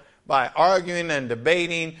trouble by arguing and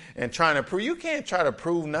debating and trying to prove. You can't try to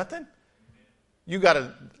prove nothing. You got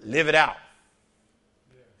to live it out.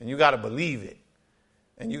 And you got to believe it.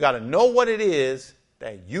 And you got to know what it is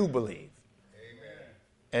that you believe. Amen.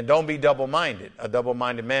 And don't be double-minded. A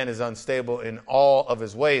double-minded man is unstable in all of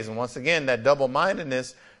his ways. And once again, that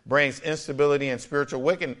double-mindedness brings instability and spiritual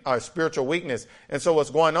weakness. And so what's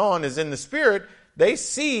going on is in the spirit, they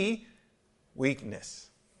see weakness.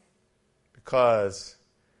 Because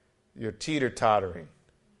you're teeter-tottering.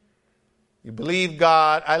 You believe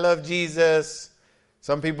God. I love Jesus.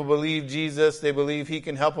 Some people believe Jesus. They believe he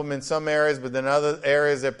can help them in some areas, but then other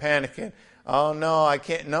areas they're panicking. Oh, no, I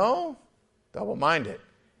can't. No. Double-minded.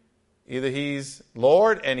 Either he's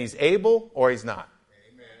Lord and he's able or he's not.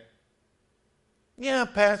 Amen. Yeah,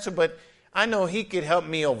 Pastor, but I know he could help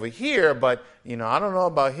me over here, but, I don't know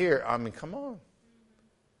about here. I mean, come on.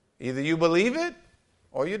 Either you believe it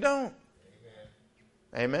or you don't.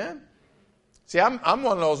 Amen. Amen. See, I'm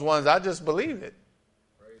one of those ones, I just believe it.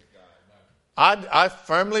 Praise God. I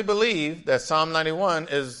firmly believe that Psalm 91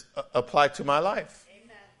 is applied to my life.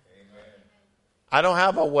 Amen. I don't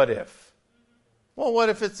have a what if. Well, what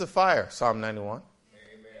if it's a fire? Psalm 91.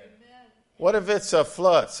 Amen. What if it's a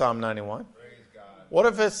flood? Psalm 91. Praise God. What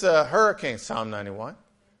if it's a hurricane? Psalm 91. Amen.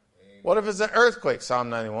 What if it's an earthquake? Psalm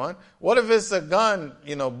 91. What if it's a gun,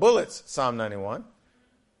 bullets? Psalm 91.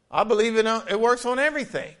 I believe it works on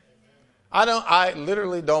everything. I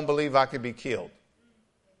literally don't believe I could be killed.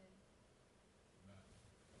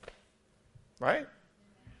 Right?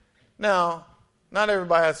 Now, not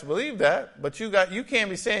everybody has to believe that, but you can't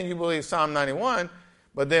be saying you believe Psalm 91,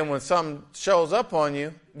 but then when something shows up on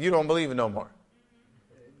you, you don't believe it no more.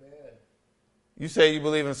 Amen. You say you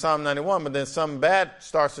believe in Psalm 91, but then something bad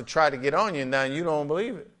starts to try to get on you, and now you don't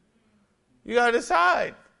believe it. You got to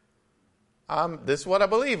decide. This is what I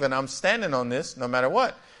believe, and I'm standing on this no matter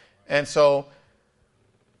what. And so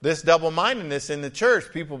this double-mindedness in the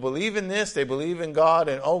church, people believe in this, they believe in God,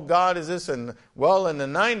 and God is this, and well, in the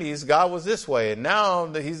 90s, God was this way, and now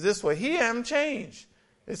that he's this way, he hasn't changed.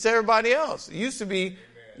 It's everybody else. It used to be,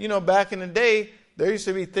 back in the day, there used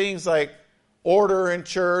to be things like order in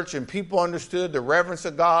church, and people understood the reverence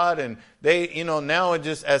of God, and they, now it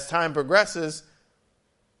just, as time progresses,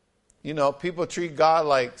 people treat God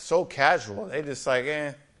like so casual. They just like,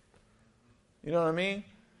 You know what I mean?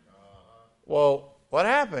 Well, what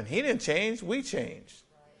happened? He didn't change. We changed.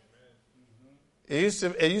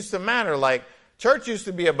 It used to matter. Like, church used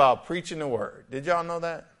to be about preaching the word. Did y'all know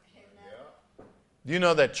that? Do you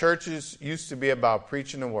know that churches used to be about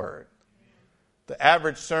preaching the word? The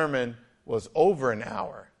average sermon was over an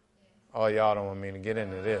hour. Oh, y'all don't want me to get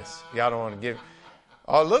into this. Y'all don't want to get...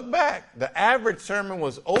 Oh, look back. The average sermon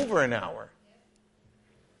was over an hour.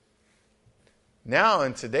 Now,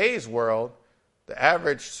 in today's world, the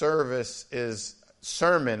average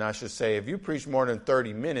sermon, I should say, if you preach more than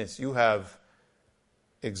 30 minutes, you have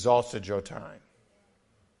exhausted your time.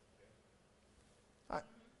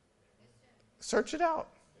 Search it out.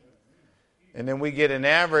 And then we get an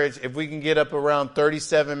average, if we can get up around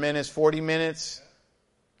 37 minutes, 40 minutes,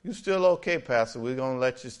 you're still okay, Pastor. We're going to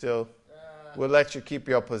let you we'll let you keep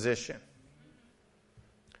your position.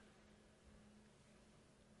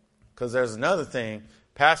 Because there's another thing.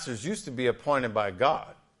 Pastors used to be appointed by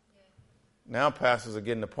God. Now pastors are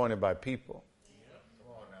getting appointed by people.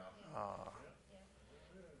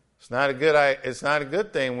 It's not a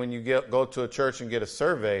good thing when you go to a church and get a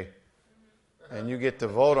survey and you get to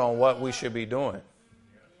vote on what we should be doing.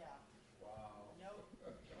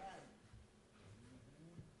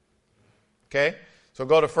 Okay? So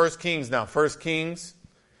go to 1 Kings now. 1 Kings.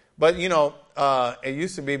 But, it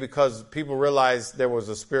used to be because people realized there was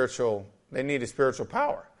they needed spiritual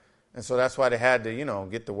power. And so that's why they had to,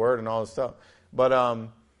 get the word and all this stuff. But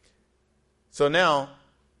so now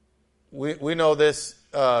we know this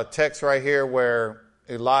text right here where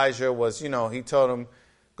Elijah was, he told him,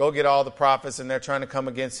 go get all the prophets, and they're trying to come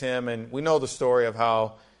against him. And we know the story of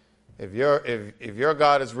how if your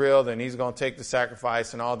God is real, then he's going to take the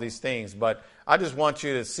sacrifice and all these things. But I just want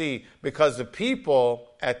you to see, because the people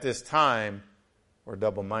at this time were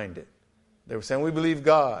double-minded. They were saying, we believe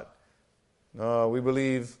God. No, we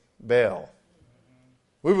believe Baal.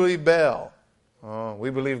 We believe Baal. Oh, we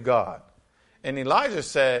believe God. And Elijah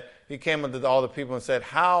said, he came unto all the people and said,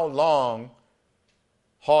 how long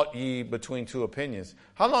halt ye between two opinions?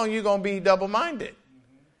 How long are you going to be double-minded?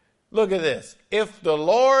 Look at this. If the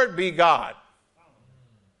Lord be God,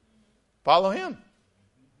 follow him.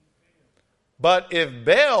 But if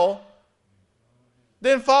Baal,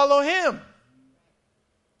 then follow him.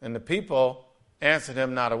 And the people answered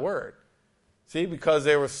him not a word. See, because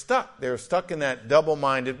they were stuck. They were stuck in that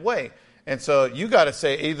double-minded way. And so you got to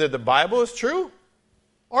say either the Bible is true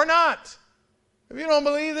or not. If you don't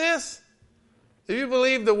believe this, if you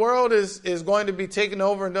believe the world is going to be taken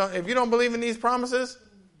over and done, if you don't believe in these promises,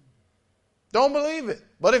 don't believe it.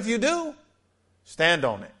 But if you do, stand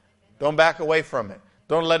on it. Don't back away from it.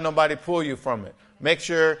 Don't let nobody pull you from it. Make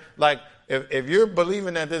sure, if you're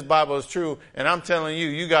believing that this Bible is true, and I'm telling you,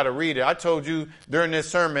 you got to read it. I told you during this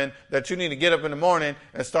sermon that you need to get up in the morning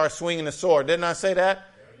and start swinging the sword. Didn't I say that?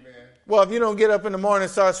 Amen. Well, if you don't get up in the morning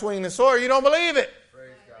and start swinging the sword, you don't believe it. Praise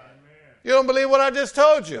God. You don't believe what I just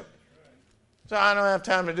told you. So I don't have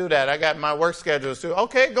time to do that. I got my work schedules too.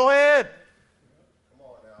 Okay, go ahead.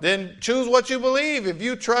 Then choose what you believe. If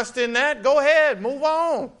you trust in that, go ahead. Move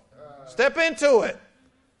on. Step into it.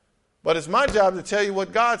 But it's my job to tell you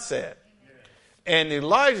what God said. And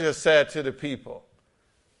Elijah said to the people,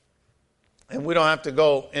 and we don't have to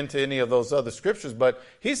go into any of those other scriptures, but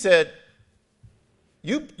he said,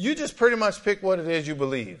 you just pretty much pick what it is you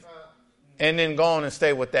believe and then go on and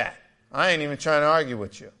stay with that. I ain't even trying to argue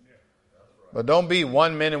with you. But don't be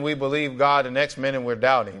 1 minute we believe God, the next minute we're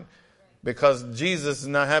doubting. Because Jesus is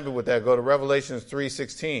not happy with that. Go to Revelations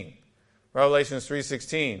 3:16. Revelations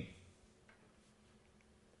 3:16.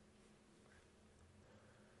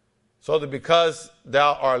 So that because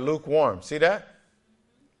thou art lukewarm. See that?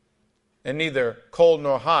 And neither cold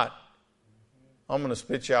nor hot, I'm going to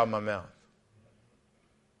spit you out of my mouth.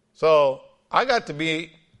 So I got to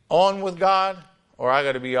be on with God or I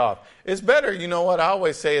got to be off. It's better, you know what? I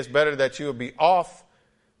always say it's better that you would be off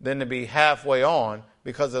than to be halfway on,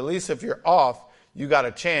 because at least if you're off, you got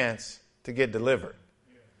a chance to get delivered.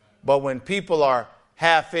 But when people are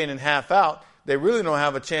half in and half out, they really don't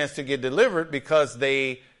have a chance to get delivered because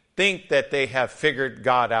they think that they have figured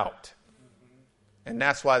God out. And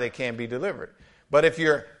that's why they can't be delivered. But if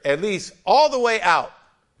you're at least all the way out,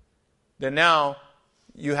 then now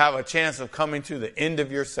you have a chance of coming to the end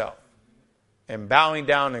of yourself and bowing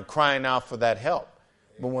down and crying out for that help.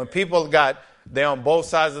 But when people they're on both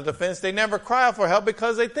sides of the fence, they never cry out for help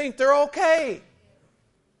because they think they're okay.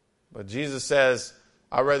 But Jesus says,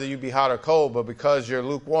 I'd rather you be hot or cold, but because you're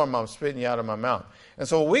lukewarm, I'm spitting you out of my mouth. And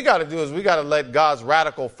so what we got to do is we got to let God's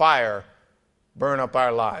radical fire burn up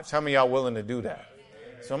our lives. How many of y'all willing to do that?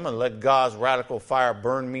 So I'm going to let God's radical fire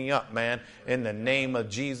burn me up, man, in the name of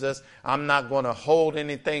Jesus. I'm not going to hold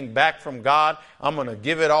anything back from God. I'm going to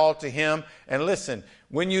give it all to him. And listen,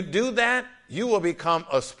 when you do that, you will become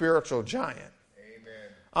a spiritual giant.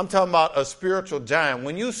 Amen. I'm talking about a spiritual giant.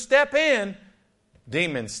 When you step in,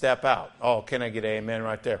 demons step out. Oh, can I get an amen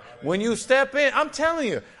right there? When you step in, I'm telling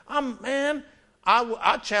you,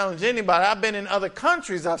 I challenge anybody. I've been in other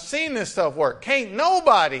countries. I've seen this stuff work. Can't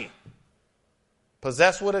nobody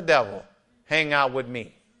possessed with a devil hang out with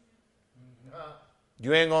me.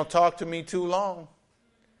 You ain't going to talk to me too long.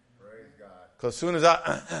 Praise God. Because as soon as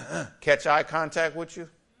I catch eye contact with you,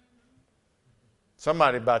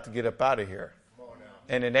 somebody about to get up out of here.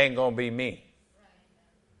 And it ain't going to be me.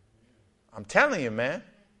 I'm telling you, man.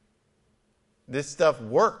 This stuff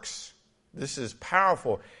works. This is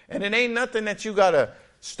powerful. And it ain't nothing that you got to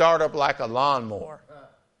start up like a lawnmower.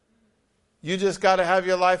 You just got to have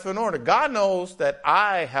your life in order. God knows that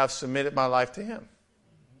I have submitted my life to him.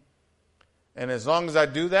 And as long as I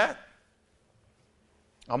do that,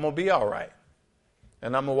 I'm going to be all right.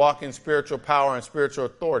 And I'm going to walk in spiritual power and spiritual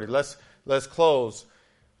authority. Let's close.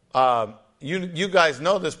 You guys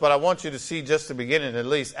know this, but I want you to see just the beginning, at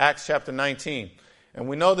least, Acts chapter 19. And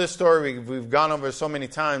we know this story. We've gone over it so many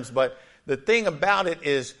times. But the thing about it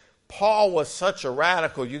is Paul was such a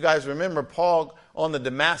radical. You guys remember Paul on the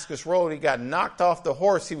Damascus road. He got knocked off the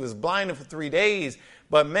horse. He was blinded for 3 days.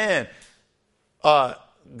 But man,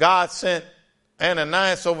 God sent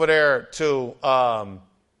Ananias over there to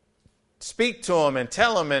speak to him and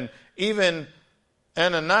tell him. And even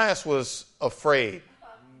Ananias was afraid.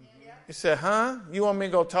 He said, you want me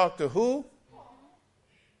to go talk to who?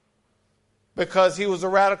 Because he was a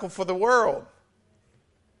radical for the world.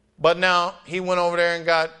 But now he went over there and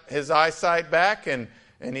got his eyesight back and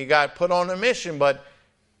he got put on a mission. But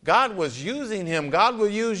God was using him. God will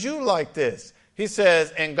use you like this. He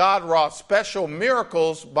says, and God wrought special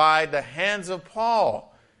miracles by the hands of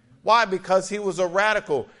Paul. Why? Because he was a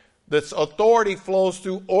radical. This authority flows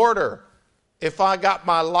through order. If I got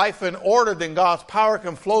my life in order, then God's power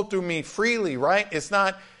can flow through me freely, right? It's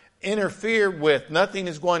not interfered with. Nothing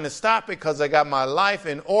is going to stop because I got my life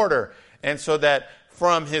in order. And so that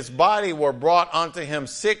from his body were brought unto him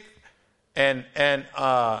sick and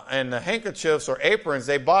the handkerchiefs or aprons.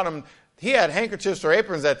 They bought him. He had handkerchiefs or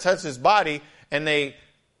aprons that touched his body, and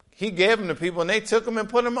he gave them to people, and they took them and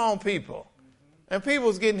put them on people. And people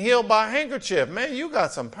was getting healed by a handkerchief. Man, you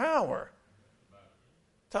got some power.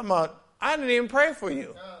 Talking about, I didn't even pray for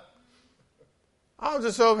you. I was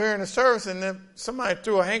just over here in the service, and then somebody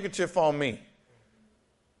threw a handkerchief on me.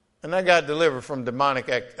 And I got delivered from demonic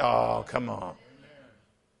act. Oh, come on.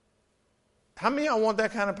 How many of y'all want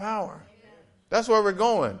that kind of power? That's where we're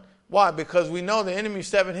going. Why? Because we know the enemy's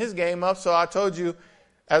stepping his game up. So I told you,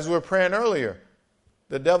 as we were praying earlier,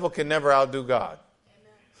 the devil can never outdo God.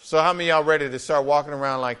 So how many of y'all ready to start walking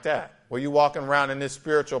around like that? Where you walking around in this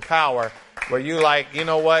spiritual power, where you like, you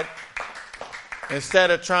know what?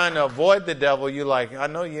 Instead of trying to avoid the devil, you like, I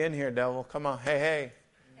know you're in here, devil. Come on. Hey.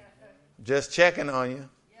 Just checking on you.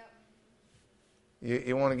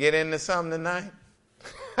 You want to get into something tonight?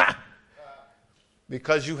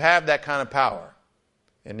 Because you have that kind of power.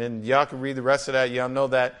 And then y'all can read the rest of that. Y'all know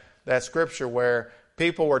that scripture where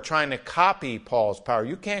people were trying to copy Paul's power.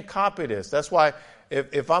 You can't copy this. That's why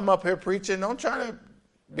if I'm up here preaching, don't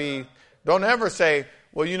ever say,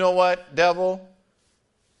 well, you know what, devil?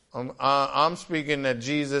 I'm speaking that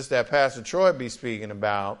Jesus that Pastor Troy be speaking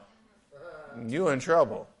about. You in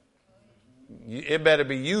trouble. It better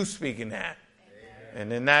be you speaking that.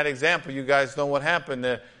 And in that example, you guys know what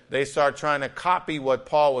happened. They start trying to copy what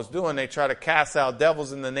Paul was doing. They try to cast out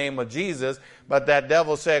devils in the name of Jesus. But that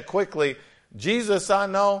devil said quickly, Jesus I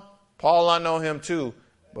know, Paul I know him too.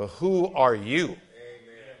 But who are you? Amen.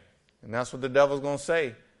 And that's what the devil's going to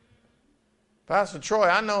say. Pastor Troy,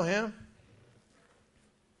 I know him.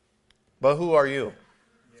 But who are you?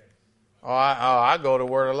 I go to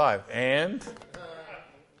Word of Life. And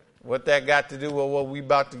what that got to do with what we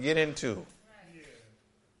about to get into?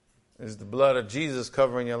 Is the blood of Jesus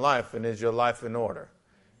covering your life, and is your life in order?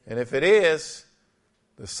 And if it is,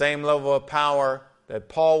 the same level of power that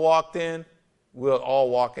Paul walked in, we'll all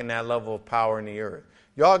walk in that level of power in the earth.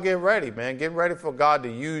 Y'all get ready, man. Get ready for God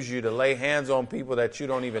to use you to lay hands on people that you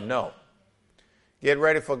don't even know. Get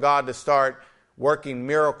ready for God to start working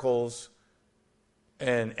miracles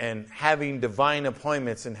and having divine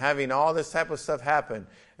appointments and having all this type of stuff happen.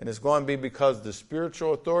 And it's going to be because the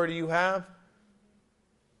spiritual authority you have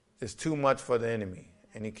is too much for the enemy,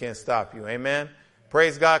 and he can't stop you. Amen.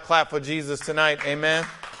 Praise God. Clap for Jesus tonight. Amen.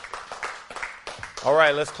 All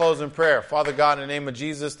right, let's close in prayer. Father God, in the name of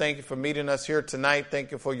Jesus, thank you for meeting us here tonight.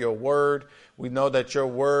 Thank you for your word. We know that your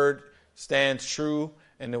word stands true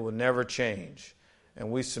and it will never change.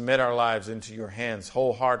 And we submit our lives into your hands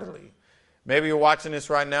wholeheartedly. Maybe you're watching this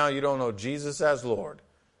right now, you don't know Jesus as Lord.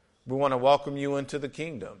 We want to welcome you into the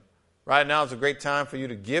kingdom. Right now is a great time for you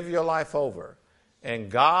to give your life over.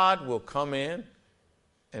 And God will come in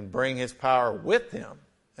and bring his power with him,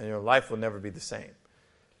 and your life will never be the same.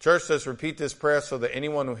 Church, let's repeat this prayer so that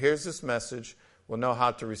anyone who hears this message will know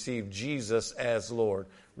how to receive Jesus as Lord.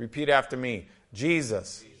 Repeat after me.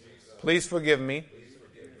 Jesus, please forgive me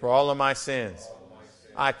for all of my sins.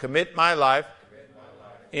 I commit my life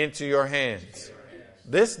into your hands.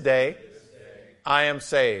 This day, I am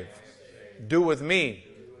saved. Do with me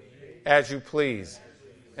as you please,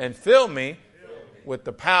 and fill me with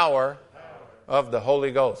the power of the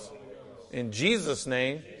Holy Ghost. In Jesus'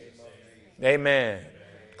 name, amen.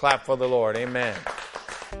 Clap for the Lord. Amen.